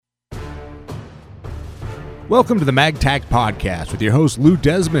Welcome to the MagTac Podcast with your host, Lou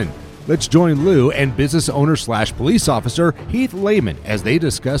Desmond. Let's join Lou and business owner/police officer Heath Lehman as they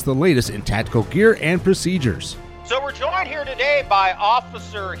discuss the latest in tactical gear and procedures. So we're joined here today by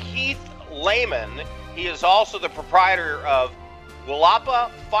Officer Heath Lehman. He is also the proprietor of Willapa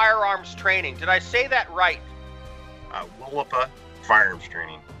Firearms Training. Did I say that right? Willapa Firearms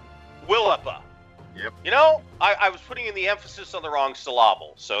Training. Willapa. Yep. You know, I was putting in the emphasis on the wrong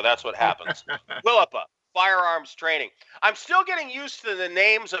syllable, so that's what happens. Willapa Firearms Training. I'm still getting used to the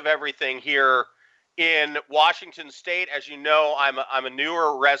names of everything here in Washington State. As you know, I'm a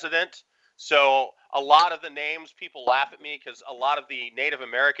newer resident, so a lot of the names, people laugh at me because a lot of the Native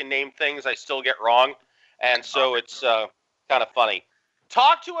American name things I still get wrong, and so it's kind of funny.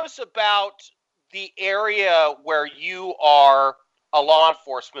 Talk to us about the area where you are a law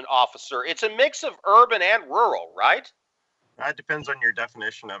enforcement officer. It's a mix of urban and rural, right? It depends on your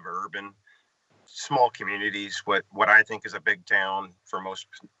definition of urban. Small communities, what I think is a big town, for most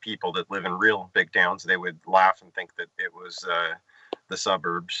people that live in real big towns, they would laugh and think that it was the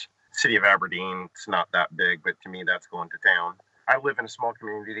suburbs. City of Aberdeen, it's not that big, but to me, that's going to town. I live in a small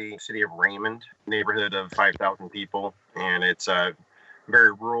community, city of Raymond, neighborhood of 5,000 people, and it's a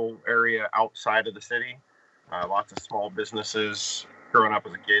very rural area outside of the city. Lots of small businesses. Growing up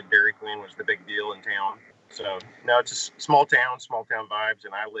as a kid, Dairy Queen was the big deal in town. So, no, it's a small town vibes,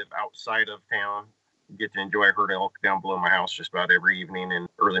 and I live outside of town. Get to enjoy herd elk down below my house just about every evening and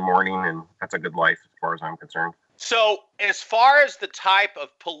early morning, and that's a good life as far as I'm concerned. So, as far as the type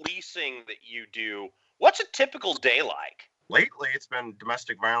of policing that you do, what's a typical day like? Lately, it's been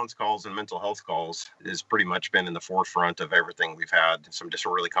domestic violence calls and mental health calls has pretty much been in the forefront of everything we've had. Some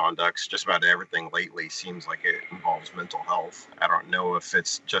disorderly conducts, just about everything lately seems like it involves mental health. I don't know if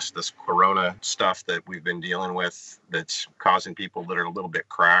it's just this corona stuff that we've been dealing with that's causing people that are a little bit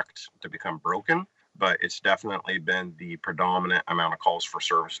cracked to become broken, but it's definitely been the predominant amount of calls for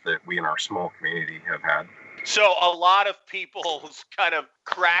service that we in our small community have had. So a lot of people kind of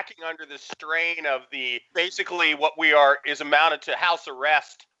cracking under the strain of the basically what we are is amounted to house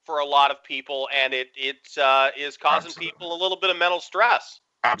arrest for a lot of people, and it is causing Absolutely. people a little bit of mental stress.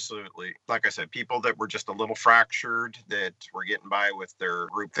 Absolutely. Like I said, people that were just a little fractured, that were getting by with their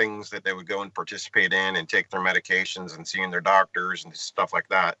group things that they would go and participate in and take their medications and seeing their doctors and stuff like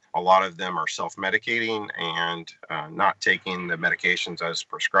that. A lot of them are self-medicating and not taking the medications as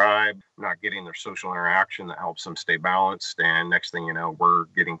prescribed, not getting their social interaction that helps them stay balanced. And next thing you know, we're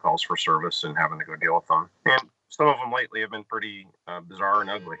getting calls for service and having to go deal with them. And some of them lately have been pretty bizarre and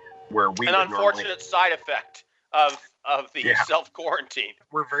ugly. Where we An unfortunate side effect of the self-quarantine.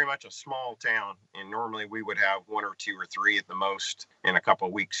 We're very much a small town, and normally we would have one or two or three at the most in a couple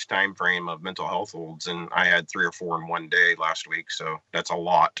of weeks time frame of mental health holds, and I had 3 or 4 in one day last week, so that's a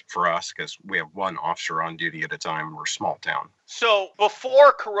lot for us because we have one officer on duty at a time. We're a small town. So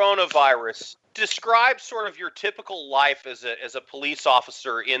before coronavirus, describe sort of your typical life as a police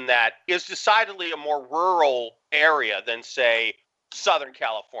officer in that is decidedly a more rural area than, say, Southern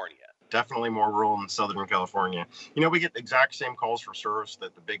California. Definitely more rural in Southern California. You know, we get the exact same calls for service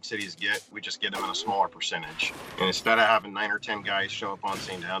that the big cities get. We just get them in a smaller percentage. And instead of having 9 or 10 guys show up on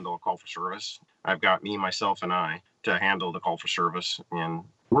scene to handle a call for service, I've got me, myself, and I to handle the call for service. And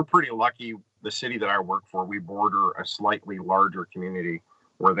we're pretty lucky. The city that I work for, we border a slightly larger community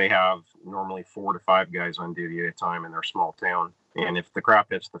where they have normally 4 to 5 guys on duty at a time in their small town. And if the crap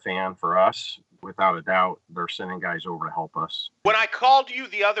hits the fan for us, without a doubt, they're sending guys over to help us. When I called you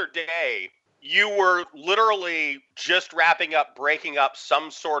the other day, you were literally just breaking up some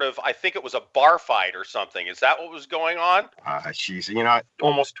sort of, I think it was a bar fight or something. Is that what was going on? Jeez, you know,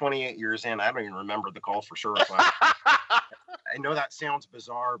 almost 28 years in, I don't even remember the call for service. I know that sounds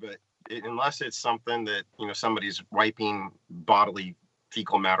bizarre, but unless it's something that, you know, somebody's wiping bodily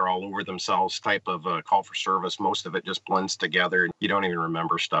fecal matter all over themselves type of call for service, most of it just blends together. You don't even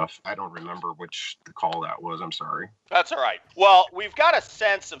remember stuff. I don't remember which the call that was. I'm sorry. That's all right. Well, we've got a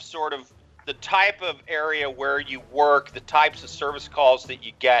sense of sort of the type of area where you work, the types of service calls that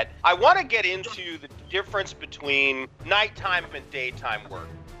you get. I want to get into the difference between nighttime and daytime work.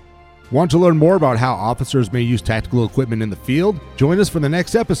 Want to learn more about how officers may use tactical equipment in the field? Join us for the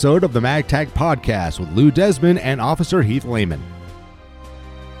next episode of the MagTac Podcast with Lou Desmond and Officer Heath Lehman.